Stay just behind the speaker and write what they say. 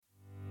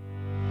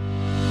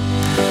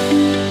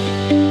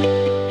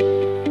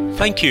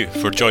Thank you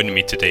for joining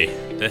me today.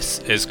 This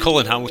is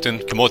Colin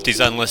Hamilton,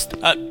 Commodities Analyst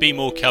at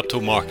BMO Capital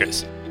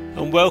Markets,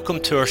 and welcome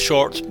to our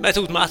short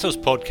Metals Matters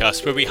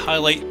podcast where we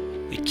highlight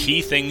the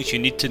key things you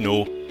need to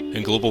know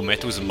in global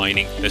metals and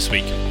mining this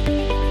week.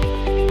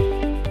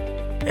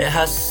 It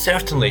has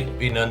certainly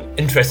been an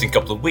interesting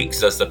couple of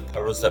weeks as the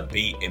powers that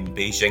be in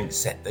Beijing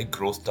set the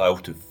growth dial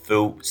to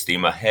full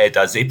steam ahead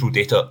as April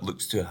data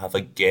looks to have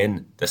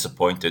again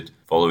disappointed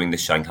following the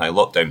Shanghai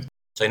lockdown.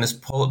 China's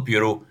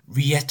Politburo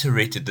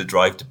reiterated the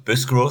drive to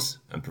boost growth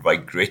and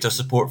provide greater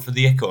support for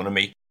the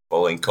economy,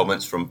 following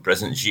comments from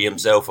President Xi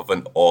himself of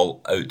an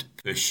all-out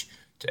push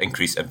to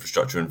increase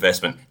infrastructure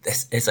investment.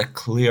 This is a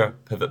clear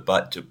pivot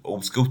back to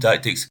old-school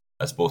tactics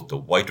as both the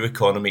wider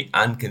economy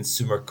and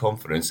consumer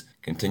confidence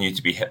continue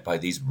to be hit by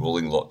these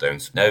rolling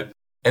lockdowns. Now,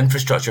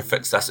 infrastructure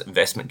fixed asset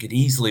investment could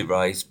easily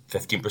rise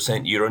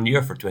 15% year on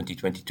year for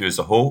 2022 as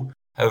a whole.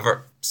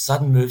 However,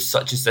 sudden moves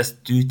such as this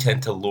do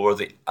tend to lower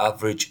the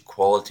average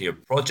quality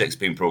of projects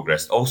being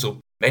progressed.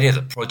 Also, many of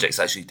the projects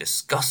actually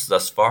discussed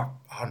thus far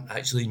aren't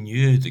actually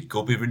new. The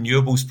Gobi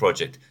Renewables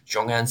project,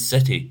 Zhong'an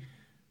City,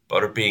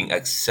 but are being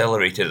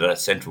accelerated at a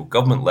central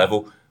government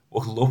level,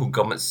 with local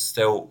governments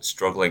still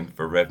struggling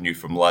for revenue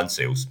from land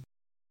sales.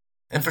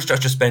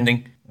 Infrastructure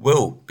spending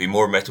will be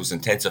more metals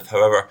intensive,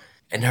 however,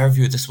 in our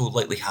view this will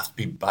likely have to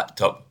be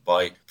backed up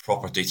by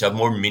property to have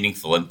more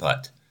meaningful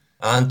impact.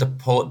 And the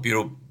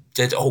Politburo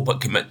did all but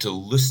commit to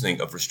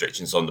loosening of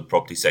restrictions on the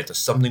property sector,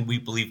 something we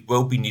believe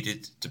will be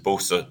needed to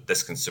bolster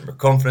this consumer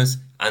confidence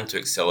and to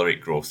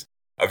accelerate growth.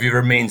 Our view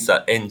remains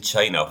that in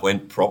China,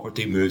 when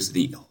property moves,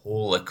 the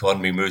whole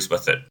economy moves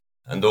with it.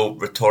 And though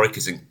rhetoric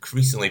is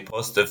increasingly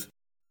positive,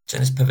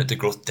 China's pivot to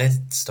growth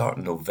did start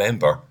in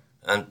November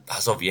and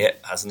as of yet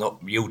has not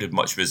yielded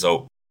much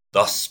result.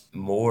 Thus,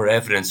 more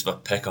evidence of a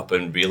pickup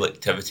in real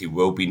activity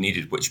will be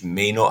needed, which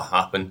may not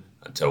happen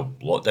until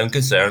lockdown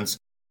concerns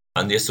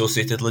and the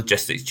associated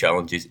logistics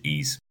challenges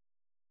ease.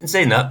 In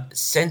saying that,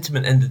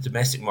 sentiment in the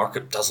domestic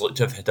market does look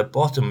to have hit a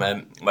bottom.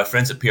 My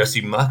friends at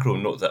PRC Macro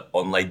note that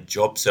online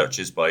job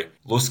searches by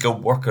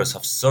low-skilled workers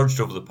have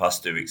surged over the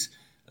past 2 weeks.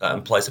 That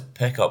implies a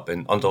pickup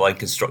in underlying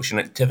construction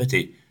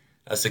activity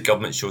as the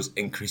government shows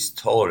increased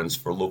tolerance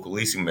for local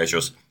leasing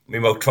measures.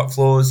 Meanwhile, truck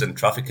flows and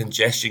traffic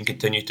congestion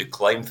continue to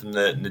climb from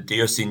the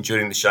nadir seen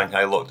during the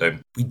Shanghai lockdown.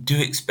 We do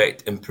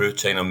expect improved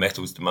China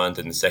metals demand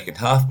in the second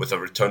half with a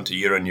return to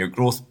year-on-year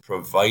growth,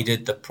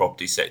 provided the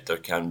property sector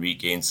can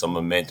regain some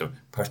momentum,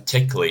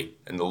 particularly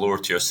in the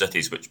lower-tier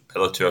cities which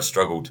hitherto have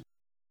struggled.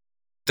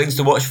 Things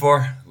to watch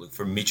for: look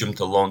for medium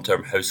to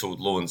long-term household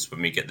loans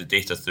when we get the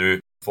data through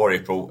for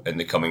April in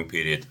the coming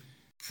period.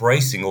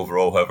 Pricing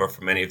overall, however,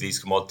 for many of these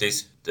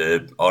commodities,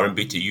 the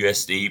RMB to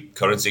USD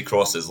currency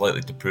cross is likely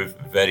to prove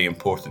very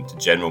important to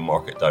general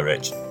market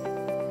direction.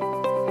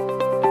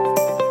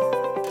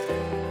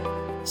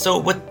 So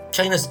with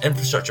China's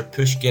infrastructure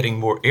push getting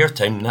more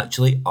airtime,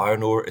 naturally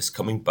iron ore is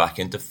coming back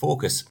into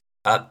focus.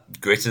 At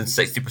greater than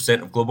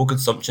 60% of global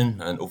consumption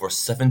and over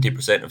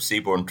 70% of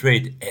seaborne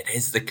trade, it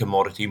is the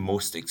commodity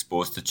most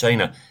exposed to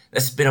China.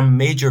 This has been a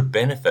major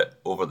benefit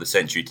over the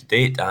century to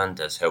date and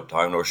has helped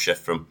iron ore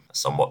shift from a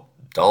somewhat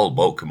dull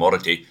bulk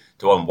commodity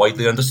to one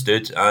widely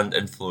understood and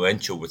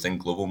influential within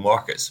global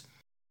markets.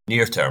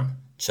 Near term,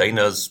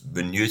 China's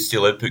renewed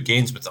steel output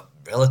gains with a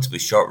relatively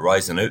sharp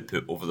rise in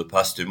output over the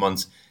past 2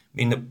 months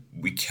mean that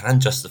we can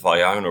justify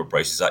iron ore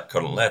prices at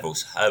current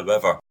levels.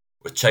 However,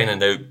 with China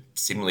now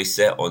seemingly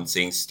set on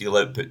seeing steel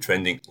output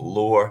trending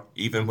lower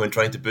even when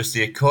trying to boost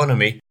the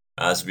economy,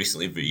 as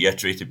recently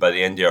reiterated by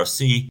the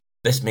NDRC,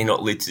 this may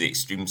not lead to the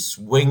extreme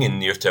swing in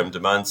near-term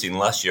demand seen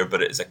last year,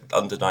 but it is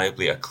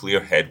undeniably a clear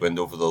headwind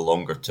over the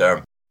longer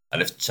term.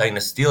 And if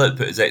China's steel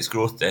output is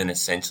ex-growth, then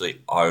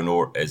essentially iron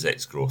ore is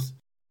ex-growth.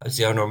 How does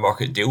the iron ore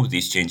market deal with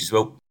these changes?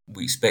 Well,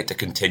 we expect a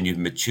continued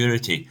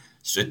maturity.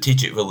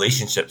 Strategic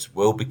relationships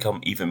will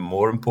become even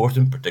more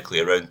important,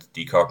 particularly around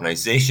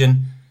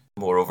decarbonisation.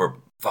 Moreover,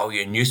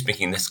 value in use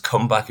making this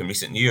comeback in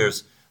recent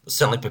years, there's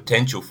certainly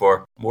potential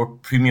for more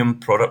premium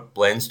product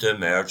blends to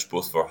emerge,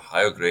 both for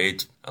higher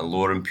grade and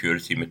lower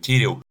impurity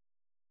material,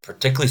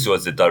 particularly so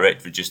as the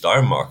direct reduced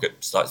iron market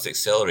starts to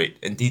accelerate.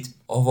 Indeed,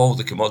 of all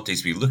the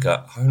commodities we look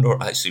at, iron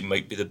ore actually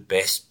might be the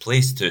best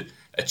place to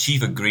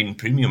achieve a green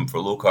premium for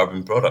low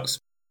carbon products.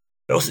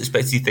 I also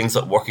expect to see things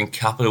like working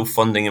capital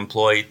funding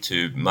employed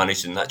to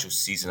manage the natural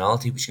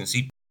seasonality, which can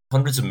see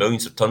hundreds of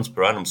millions of tonnes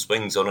per annum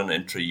swings on an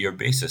intra-year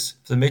basis.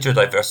 For the major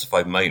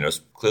diversified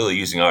miners, clearly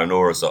using iron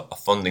ore as a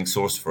funding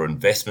source for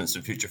investments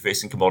in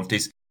future-facing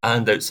commodities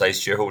and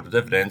outsized shareholder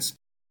dividends,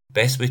 the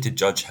best way to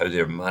judge how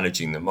they're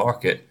managing the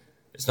market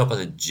is not by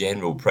the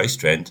general price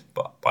trend,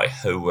 but by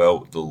how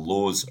well the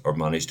lows are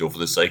managed over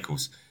the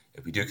cycles.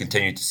 If we do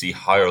continue to see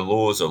higher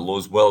lows or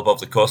lows well above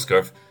the cost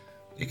curve,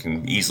 they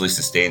can easily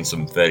sustain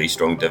some very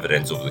strong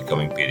dividends over the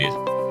coming period.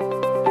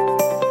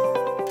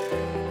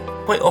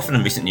 Quite often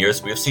in recent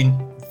years, we have seen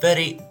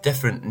very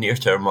different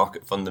near-term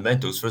market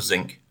fundamentals for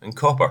zinc and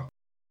copper.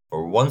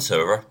 For once,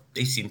 however,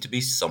 they seem to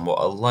be somewhat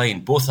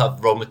aligned. Both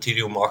have raw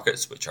material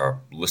markets which are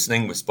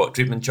loosening with spot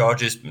treatment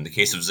charges, in the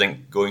case of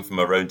zinc going from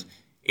around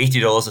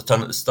 $80 a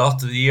tonne at the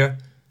start of the year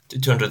to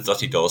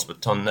 $230 per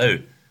tonne now,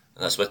 and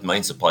that's with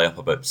mine supply up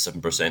about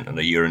 7% on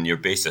a year-on-year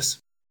basis.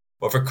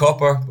 Well, for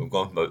copper, we've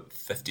gone from about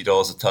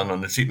 $50 a tonne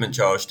on the treatment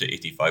charge to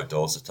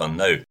 $85 a tonne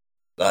now.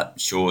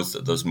 That shows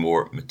that there's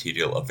more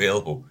material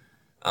available.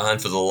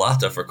 And for the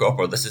latter, for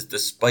copper, this is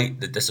despite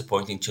the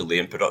disappointing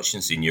Chilean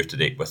production seen year to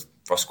date, with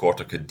first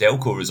quarter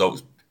Codelco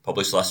results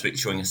published last week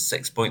showing a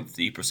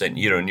 6.3%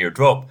 year-on-year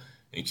drop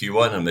in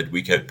Q1 amid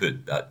weak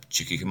output at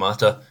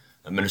Chuquicamata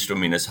and Ministro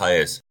Minas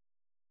Gerais.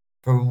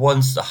 For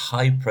once, the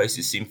high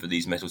prices seen for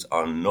these metals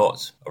are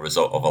not a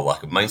result of a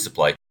lack of mine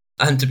supply.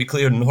 And to be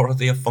clear, nor are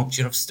they a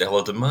function of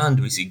stellar demand.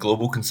 We see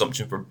global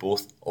consumption for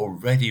both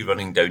already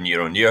running down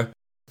year on year.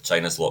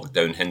 China's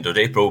lockdown hindered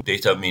April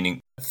data,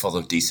 meaning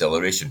further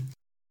deceleration.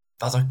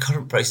 Rather,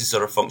 current prices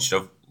are a function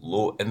of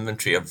low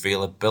inventory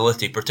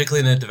availability,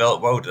 particularly in the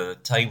developed world at a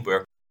time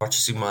where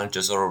purchasing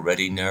managers are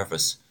already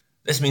nervous.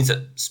 This means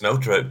that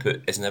smelter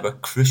output is now a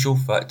crucial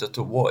factor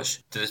to watch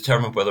to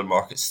determine whether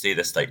markets stay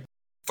this tight.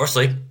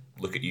 Firstly,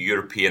 look at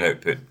European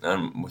output,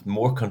 and with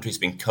more countries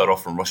being cut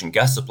off from Russian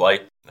gas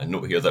supply, and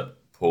note here that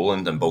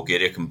Poland and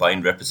Bulgaria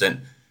combined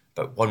represent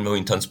about 1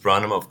 million tonnes per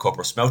annum of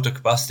copper smelter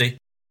capacity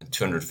and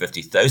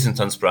 250,000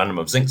 tonnes per annum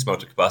of zinc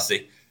smelter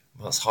capacity.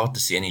 Well, it's hard to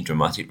see any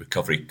dramatic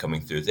recovery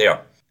coming through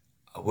there.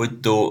 I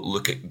would, though,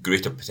 look at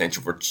greater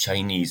potential for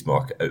Chinese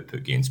market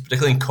output gains,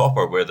 particularly in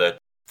copper, where the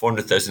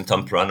 400,000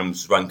 tonne per annum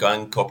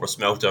Zhuanggang copper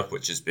smelter,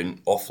 which has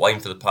been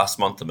offline for the past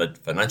month amid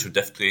financial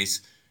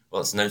difficulties,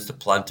 well, it's announced a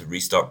plan to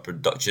restart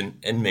production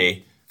in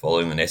May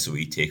following an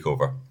SOE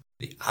takeover.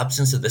 The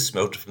absence of this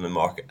smelter from the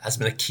market has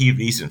been a key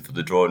reason for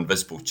the draw on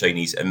visible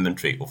Chinese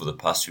inventory over the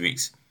past few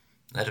weeks.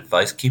 I'd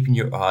advise keeping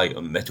your eye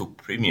on metal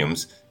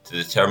premiums to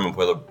determine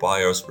whether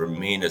buyers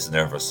remain as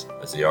nervous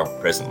as they are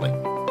presently.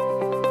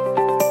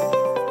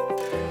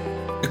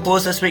 To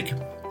close this week,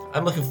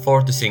 I'm looking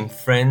forward to seeing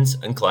friends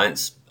and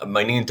clients at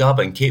Mining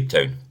Indaba in Cape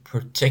Town,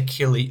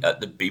 particularly at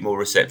the BMO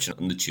reception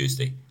on the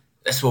Tuesday.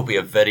 This will be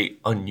a very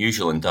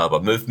unusual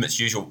Indaba move from its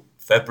usual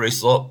February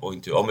slot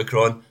owing to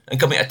Omicron, and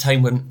coming at a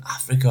time when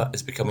Africa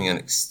is becoming an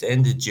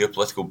extended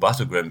geopolitical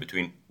battleground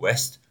between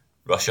West,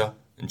 Russia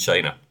and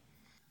China.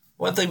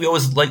 One thing we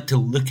always like to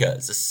look at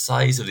is the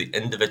size of the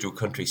individual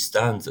country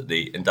stands at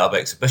the Indaba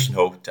exhibition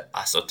hall to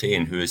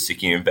ascertain who is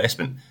seeking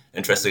investment.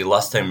 Interestingly,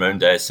 last time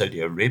round Saudi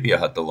Arabia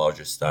had the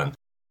largest stand.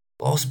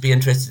 We'll also be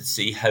interested to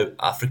see how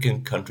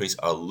African countries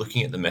are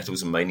looking at the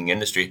metals and mining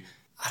industry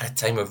at a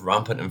time of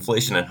rampant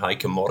inflation and high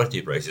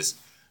commodity prices,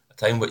 a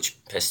time which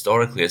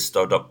historically has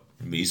stirred up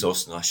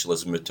resource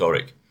nationalism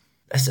rhetoric.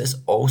 This is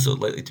also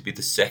likely to be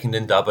the second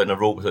Indaba in a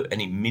row without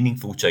any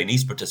meaningful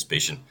Chinese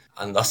participation,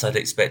 and thus I'd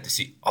expect to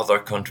see other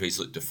countries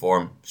look to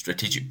form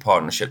strategic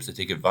partnerships to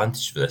take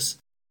advantage of this.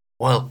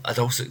 While I'd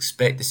also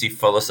expect to see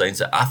further signs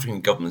that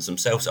African governments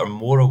themselves are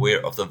more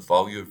aware of the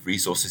value of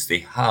resources they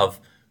have,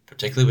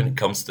 particularly when it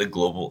comes to the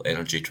global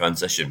energy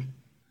transition.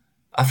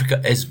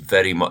 Africa is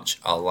very much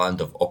a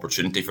land of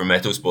opportunity for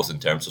metals, both in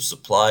terms of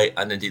supply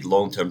and indeed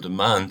long-term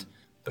demand,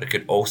 but it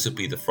could also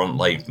be the front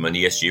line from an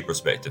ESG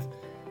perspective.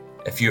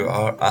 If you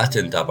are at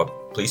Indaba,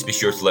 please be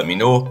sure to let me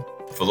know.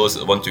 For those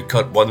that want to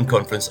cut one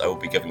conference, I will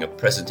be giving a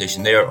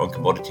presentation there on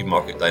commodity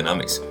market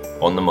dynamics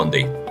on the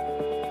Monday.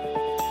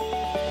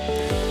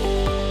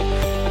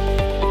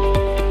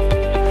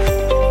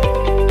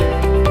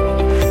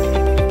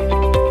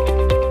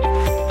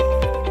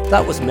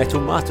 That was Metal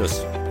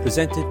Matters,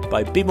 presented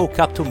by BMO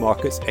Capital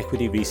Markets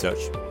Equity Research.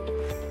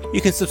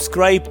 You can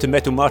subscribe to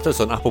Metal Matters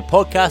on Apple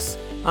Podcasts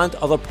and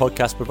other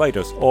podcast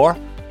providers, or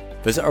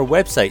visit our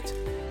website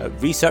at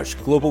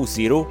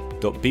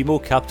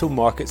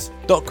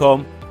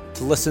researchglobalzero.bmocapitalmarkets.com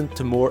to listen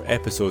to more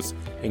episodes,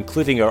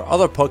 including our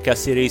other podcast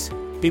series,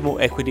 BMO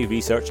Equity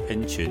Research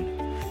in Tune.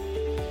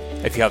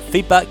 If you have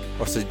feedback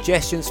or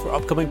suggestions for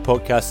upcoming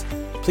podcasts,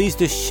 please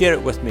do share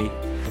it with me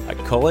at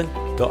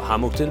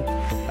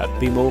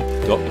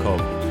colin.hamilton@bmo.com.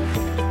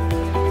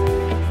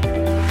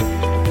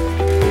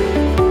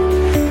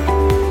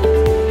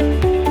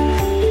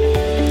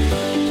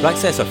 To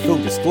access our full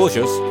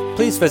disclosures,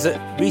 please visit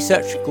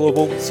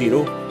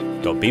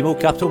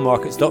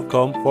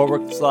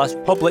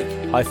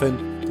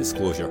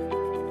researchglobalzero.bmocapitalmarkets.com/public-disclosure.